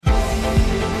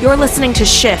You're listening to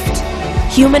Shift,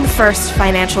 Human First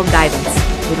Financial Guidance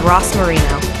with Ross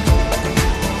Marino.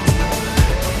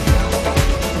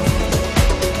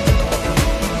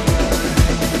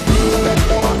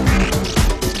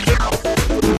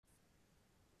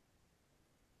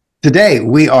 Today,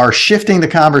 we are shifting the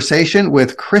conversation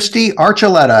with Christy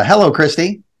Archuleta. Hello,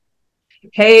 Christy.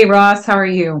 Hey, Ross. How are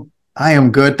you? I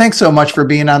am good. Thanks so much for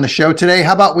being on the show today.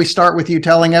 How about we start with you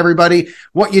telling everybody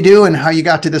what you do and how you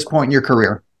got to this point in your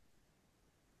career?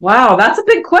 Wow, that's a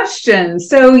big question.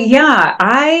 So yeah,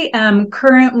 I am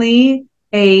currently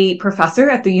a professor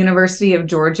at the University of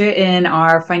Georgia in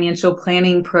our financial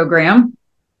planning program.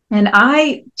 And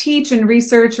I teach and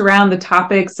research around the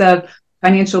topics of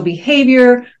financial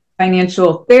behavior,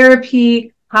 financial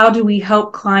therapy, how do we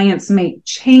help clients make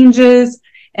changes,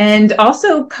 and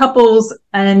also couples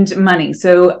and money.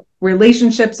 So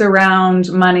relationships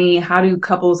around money, how do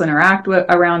couples interact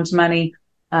around money?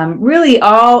 Really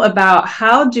all about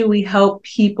how do we help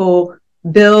people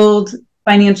build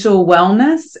financial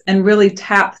wellness and really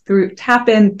tap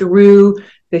in through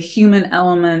the human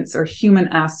elements or human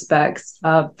aspects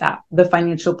of the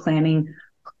financial planning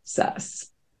process.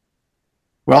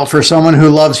 Well, for someone who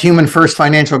loves human first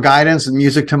financial guidance,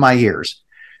 music to my ears.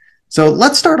 So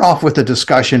let's start off with a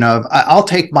discussion of, I'll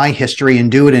take my history and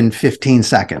do it in 15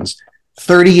 seconds.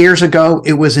 30 years ago,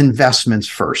 it was investments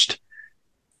first.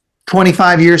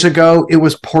 25 years ago, it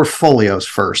was portfolios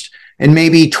first. And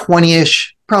maybe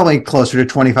 20-ish, probably closer to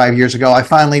 25 years ago, I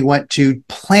finally went to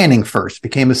planning first,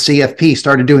 became a CFP,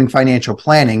 started doing financial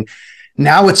planning.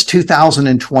 Now it's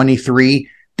 2023.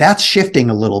 That's shifting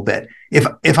a little bit. If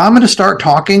I'm going to start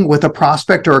talking with a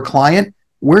prospect or a client,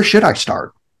 where should I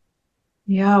start?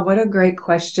 Yeah, what a great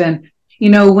question. You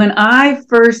know, when I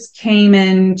first came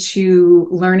into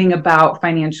learning about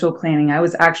financial planning, I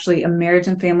was actually a marriage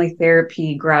and family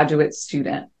therapy graduate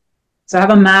student. So I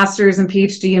have a master's and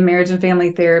PhD in marriage and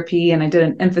family therapy, and I did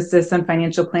an emphasis on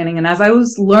financial planning. And as I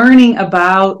was learning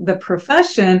about the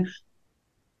profession,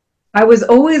 I was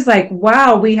always like,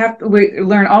 wow, we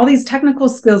learn all these technical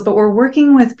skills, but we're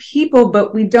working with people,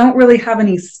 but we don't really have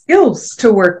any skills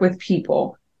to work with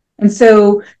people. And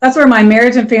so that's where my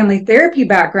marriage and family therapy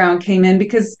background came in,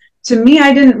 because to me,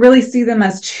 I didn't really see them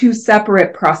as two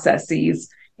separate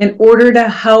processes. In order to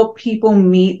help people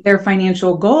meet their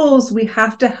financial goals, we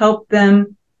have to help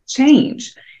them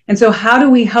change. And so how do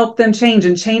we help them change?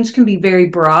 And change can be very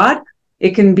broad.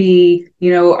 It can be,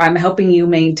 I'm helping you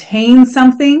maintain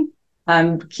something.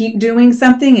 Keep doing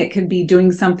something. It could be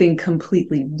doing something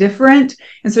completely different.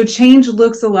 And so change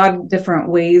looks a lot of different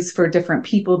ways for different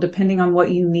people, depending on what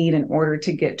you need in order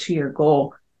to get to your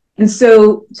goal. And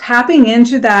so tapping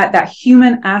into that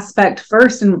human aspect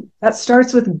first, and that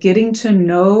starts with getting to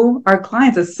know our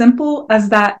clients. As simple as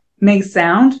that may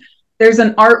sound, there's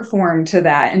an art form to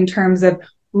that in terms of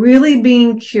really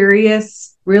being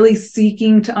curious, really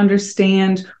seeking to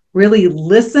understand, really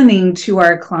listening to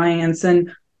our clients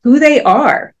and who they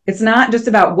are. It's not just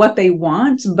about what they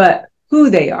want, but who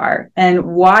they are and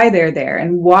why they're there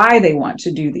and why they want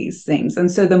to do these things.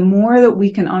 And so the more that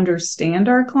we can understand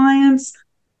our clients,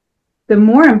 the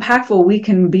more impactful we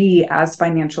can be as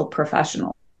financial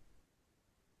professionals.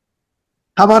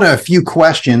 How about a few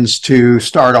questions to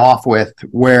start off with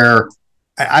where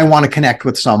I want to connect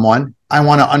with someone. I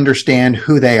want to understand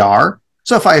who they are.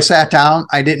 So if I sat down,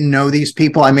 I didn't know these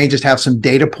people, I may just have some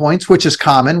data points, which is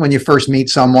common when you first meet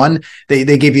someone.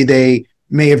 They give you, they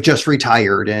may have just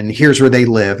retired and here's where they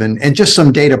live. And just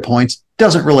some data points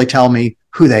doesn't really tell me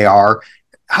who they are.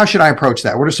 How should I approach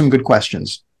that? What are some good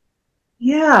questions?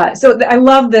 Yeah, so I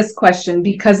love this question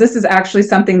because this is actually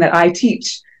something that I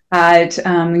teach at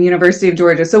the University of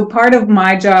Georgia. So part of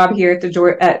my job here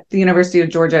at the University of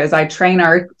Georgia is I train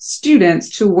our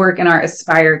students to work in our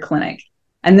Aspire clinic.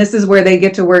 And this is where they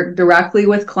get to work directly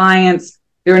with clients.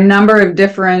 There are a number of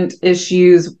different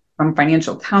issues, from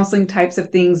financial counseling types of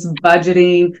things,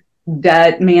 budgeting,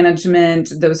 debt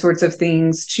management, those sorts of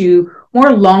things, to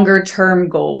more longer term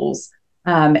goals.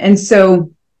 And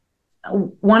so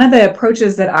one of the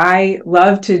approaches that I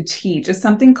love to teach is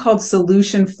something called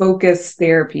solution focused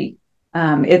therapy.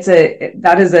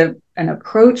 That is an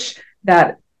approach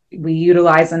that we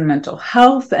utilize in mental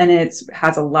health, and it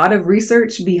has a lot of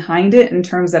research behind it in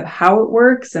terms of how it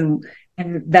works and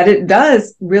that it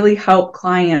does really help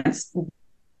clients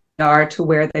are to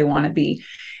where they want to be.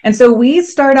 And so we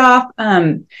start off,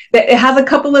 it has a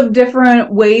couple of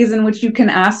different ways in which you can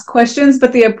ask questions,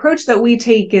 but the approach that we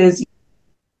take is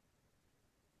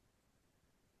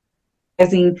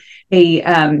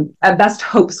a best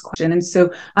hopes question. And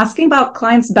so asking about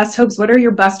clients' best hopes, what are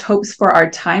your best hopes for our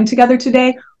time together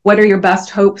today? what are your best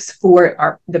hopes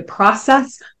for the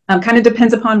process? Kind of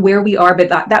depends upon where we are, but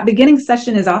that beginning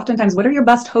session is oftentimes, what are your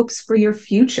best hopes for your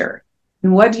future?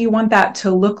 And what do you want that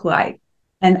to look like?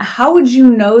 And how would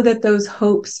you know that those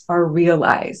hopes are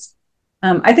realized?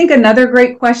 I think another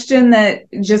great question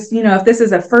that just, if this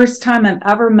is the first time I've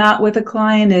ever met with a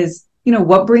client is,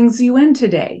 what brings you in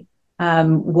today?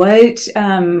 Where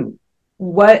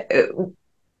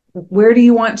do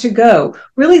you want to go?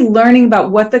 Really learning about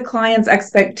what the client's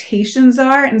expectations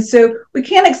are. And so we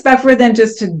can't expect for them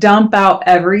just to dump out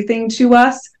everything to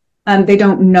us. They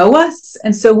don't know us.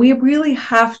 And so we really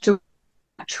have to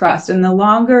trust. And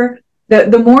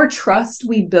the more trust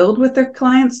we build with their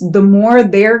clients, the more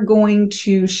they're going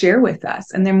to share with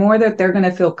us and the more that they're going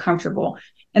to feel comfortable.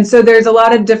 And so there's a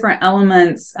lot of different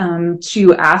elements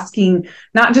to asking,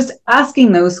 not just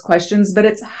asking those questions, but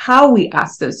it's how we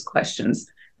ask those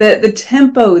questions. The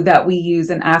tempo that we use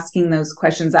in asking those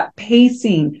questions, that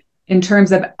pacing in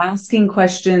terms of asking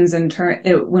questions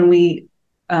when we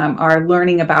are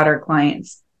learning about our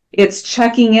clients. It's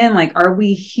checking in, like, are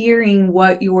we hearing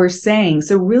what you're saying?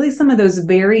 So really some of those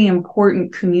very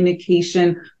important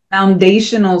communication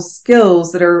foundational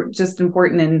skills that are just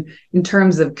important in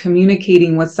terms of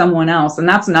communicating with someone else. And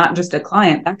that's not just a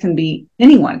client. That can be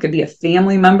anyone. It could be a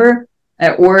family member,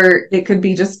 or it could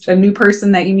be just a new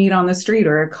person that you meet on the street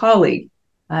or a colleague.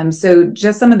 So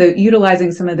just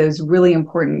utilizing some of those really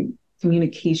important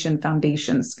communication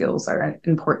foundation skills are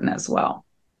important as well.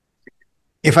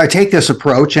 If I take this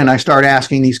approach and I start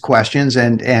asking these questions,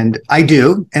 and I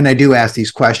do ask these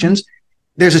questions,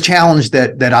 there's a challenge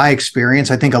that I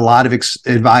experience. I think a lot of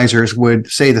advisors would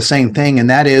say the same thing, and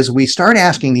that is we start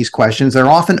asking these questions. They're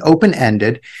often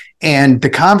open-ended, and the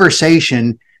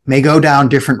conversation may go down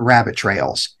different rabbit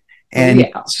trails.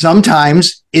 And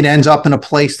sometimes it ends up in a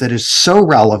place that is so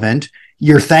relevant,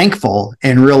 you're thankful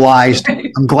and realized,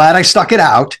 I'm glad I stuck it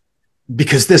out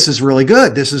because this is really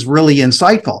good. This is really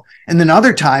insightful. And then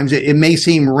other times it may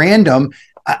seem random.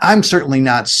 I'm certainly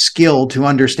not skilled to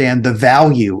understand the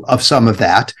value of some of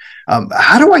that.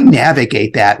 How do I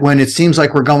navigate that when it seems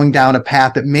like we're going down a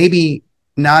path that maybe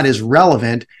not as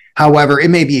relevant? However, it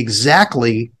may be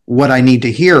exactly what I need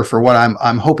to hear for what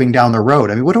I'm hoping down the road.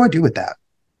 I mean, what do I do with that?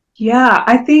 Yeah,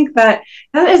 I think that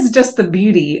is just the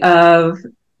beauty of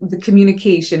the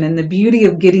communication and the beauty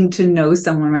of getting to know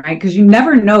someone, right? Because you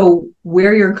never know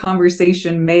where your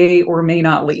conversation may or may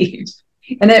not lead.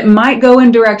 And it might go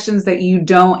in directions that you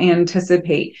don't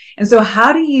anticipate. And so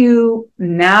how do you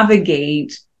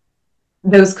navigate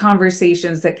those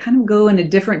conversations that kind of go in a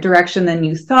different direction than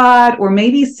you thought, or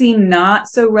maybe seem not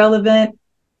so relevant,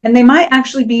 and they might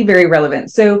actually be very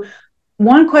relevant? So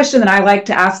one question that I like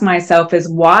to ask myself is,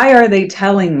 why are they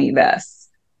telling me this?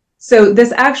 So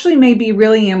this actually may be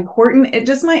really important. It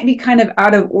just might be kind of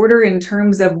out of order in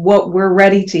terms of what we're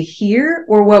ready to hear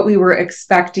or what we were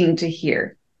expecting to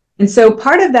hear. And so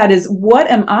part of that is, what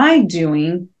am I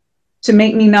doing to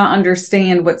make me not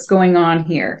understand what's going on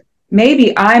here?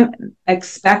 Maybe I'm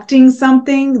expecting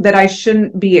something that I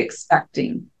shouldn't be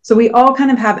expecting. So we all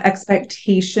kind of have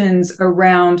expectations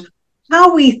around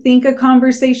how we think a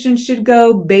conversation should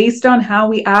go based on how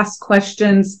we ask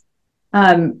questions,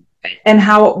 and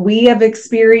how we have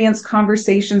experienced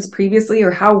conversations previously,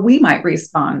 or how we might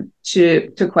respond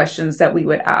to questions that we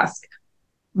would ask.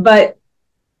 But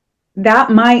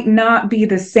that might not be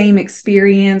the same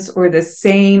experience or the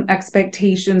same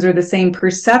expectations or the same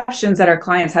perceptions that our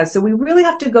clients have. So we really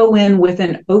have to go in with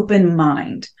an open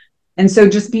mind. And so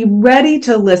just be ready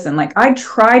to listen. Like, I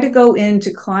try to go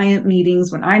into client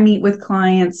meetings when I meet with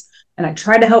clients, and I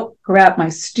try to help prep my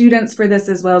students for this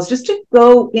as well, is just to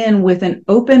go in with an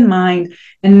open mind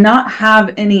and not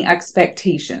have any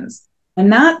expectations.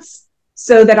 And that's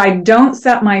so that I don't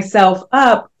set myself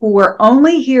up for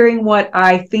only hearing what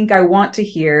I think I want to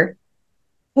hear,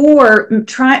 or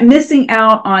missing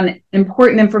out on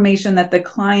important information that the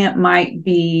client might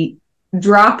be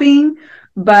dropping,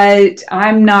 but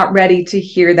I'm not ready to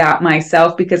hear that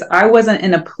myself because I wasn't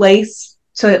in a place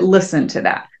to listen to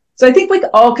that. So I think we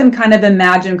all can kind of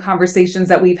imagine conversations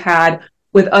that we've had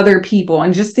with other people,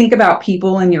 and just think about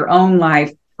people in your own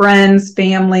life, friends,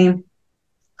 family,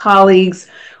 colleagues,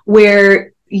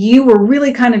 where you were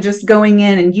really kind of just going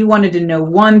in and you wanted to know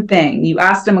one thing. You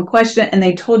asked them a question and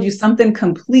they told you something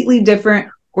completely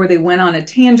different, or they went on a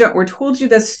tangent or told you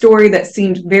this story that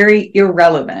seemed very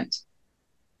irrelevant.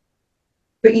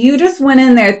 But you just went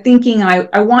in there thinking,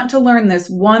 I want to learn this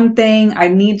one thing. I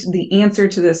need the answer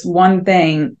to this one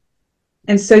thing.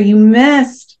 And so you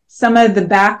missed some of the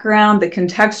background, the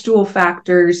contextual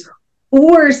factors,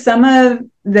 or some of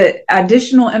the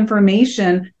additional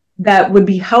information that would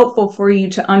be helpful for you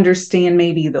to understand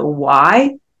maybe the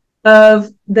why of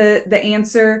the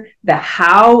answer, the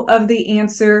how of the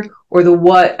answer, or the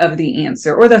what of the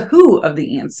answer, or the who of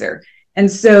the answer. And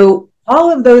so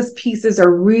all of those pieces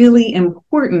are really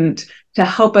important to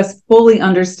help us fully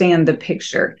understand the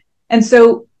picture. And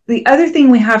so the other thing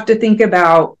we have to think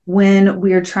about when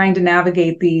we are trying to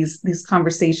navigate these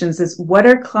conversations is, what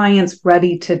are clients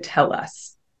ready to tell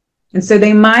us? And so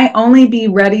they might only be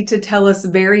ready to tell us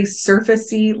very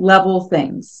surfacey level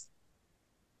things.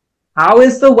 How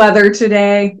is the weather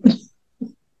today?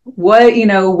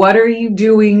 What are you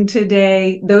doing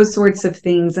today? Those sorts of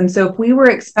things. And so if we were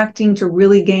expecting to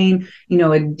really gain,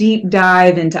 a deep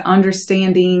dive into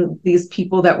understanding these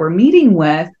people that we're meeting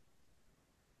with,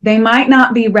 they might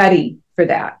not be ready for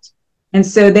that. And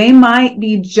so they might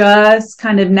be just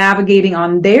kind of navigating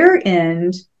on their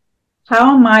end.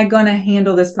 How am I going to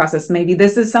handle this process? Maybe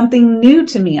this is something new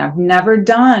to me. I've never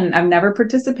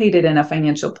participated in a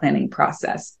financial planning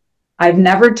process. I've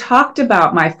never talked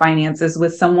about my finances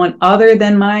with someone other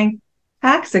than my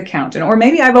tax accountant, or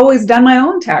maybe I've always done my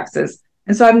own taxes.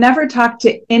 And so I've never talked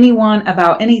to anyone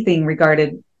about anything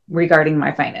regarding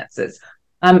my finances.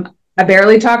 I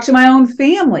barely talk to my own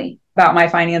family about my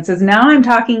finances. Now I'm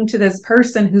talking to this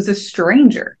person who's a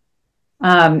stranger.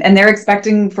 And they're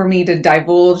expecting for me to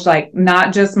divulge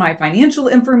not just my financial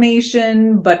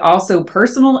information, but also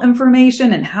personal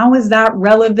information. And how is that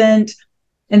relevant?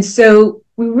 And so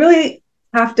we really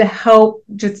have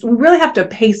to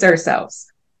pace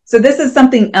ourselves. So this is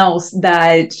something else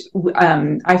that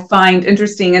I find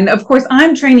interesting. And of course,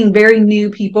 I'm training very new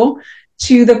people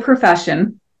to the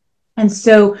profession. And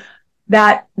so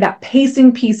that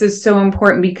pacing piece is so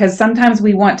important, because sometimes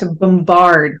we want to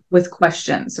bombard with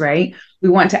questions, right? We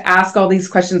want to ask all these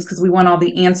questions because we want all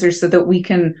the answers so that we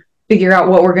can figure out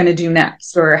what we're going to do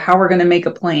next or how we're going to make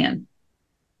a plan.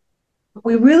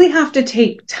 We really have to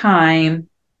take time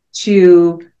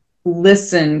to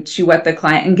listen to what the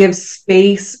client, and give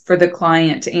space for the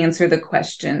client to answer the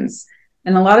questions.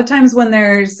 And a lot of times when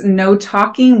there's no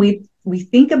talking, we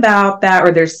think about that,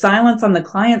 or there's silence on the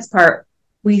client's part.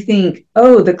 We think,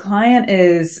 oh, the client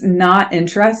is not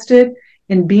interested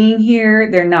in being here.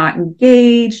 They're not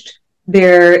engaged.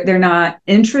 They're not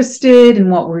interested in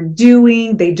what we're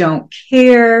doing. They don't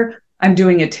care. I'm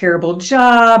doing a terrible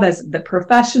job as the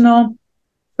professional.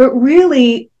 But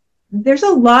really, there's a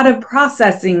lot of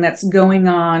processing that's going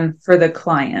on for the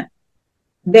client.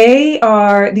 These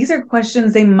are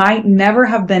questions they might never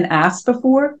have been asked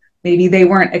before. Maybe they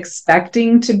weren't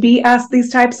expecting to be asked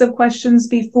these types of questions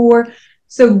before.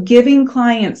 So giving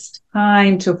clients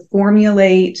time to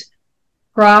formulate,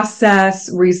 process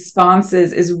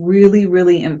responses is really,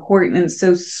 really important. And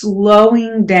so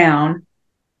slowing down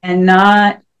and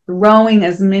not throwing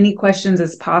as many questions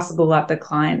as possible at the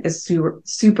client is super,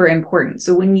 super important.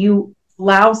 So when you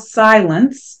allow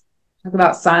silence, talk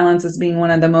about silence as being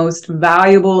one of the most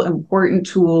valuable, important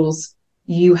tools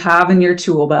you have in your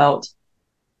tool belt.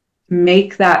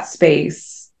 Make that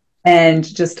space and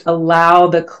just allow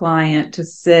the client to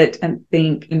sit and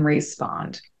think and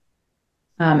respond.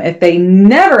 If they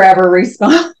never ever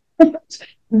respond,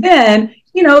 then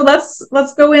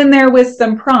let's go in there with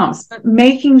some prompts, but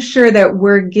making sure that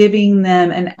we're giving them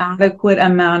an adequate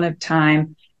amount of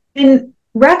time and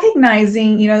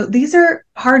recognizing, these are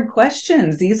hard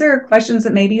questions. These are questions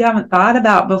that maybe you haven't thought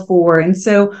about before. And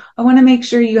so I want to make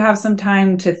sure you have some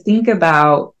time to think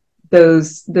about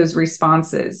those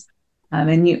responses. And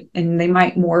they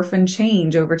might morph and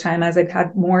change over time as I've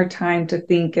had more time to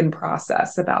think and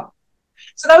process about.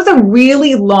 So that was a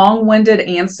really long-winded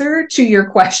answer to your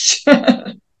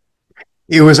question.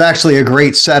 It was actually a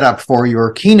great setup for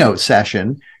your keynote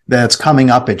session that's coming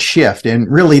up at Shift. And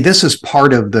really, this is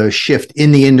part of the shift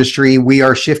in the industry. We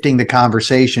are shifting the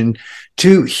conversation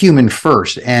to human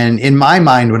first. And in my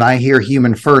mind, when I hear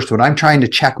human first, what I'm trying to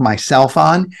check myself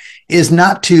on is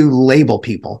not to label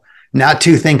people, not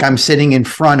to think I'm sitting in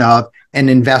front of an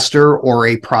investor or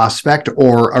a prospect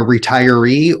or a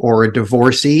retiree or a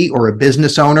divorcee or a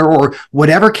business owner or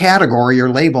whatever category or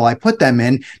label I put them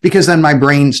in, because then my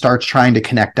brain starts trying to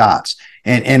connect dots.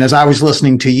 And as I was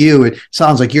listening to you, it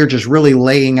sounds like you're just really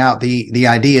laying out the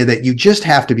idea that you just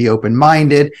have to be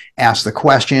open-minded, ask the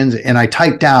questions. And I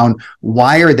typed down,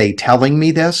 why are they telling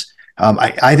me this?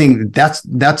 I think that's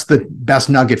the best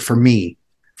nugget for me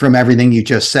from everything you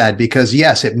just said, because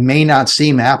yes, it may not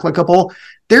seem applicable.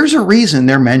 There's a reason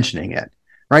they're mentioning it,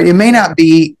 right? It may not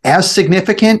be as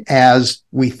significant as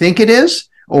we think it is,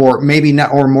 or maybe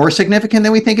not, or more significant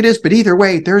than we think it is. But either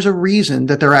way, there's a reason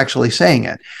that they're actually saying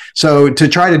it. So to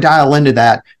try to dial into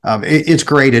that, it's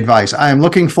great advice. I'm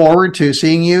looking forward to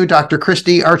seeing you, Dr.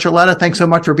 Christy Archuleta. Thanks so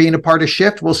much for being a part of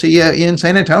Shift. We'll see you in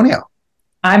San Antonio.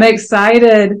 I'm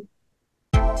excited.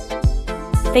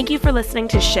 Thank you for listening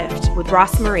to Shift with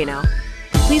Ross Marino.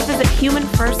 Please visit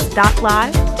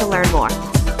humanfirst.live to learn more.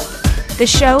 This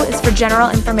show is for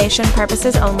general information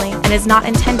purposes only and is not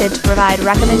intended to provide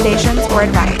recommendations or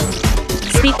advice.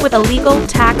 Speak with a legal,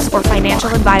 tax, or financial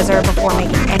advisor before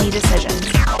making any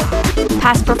decisions.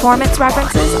 Past performance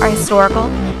references are historical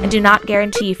and do not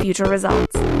guarantee future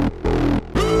results.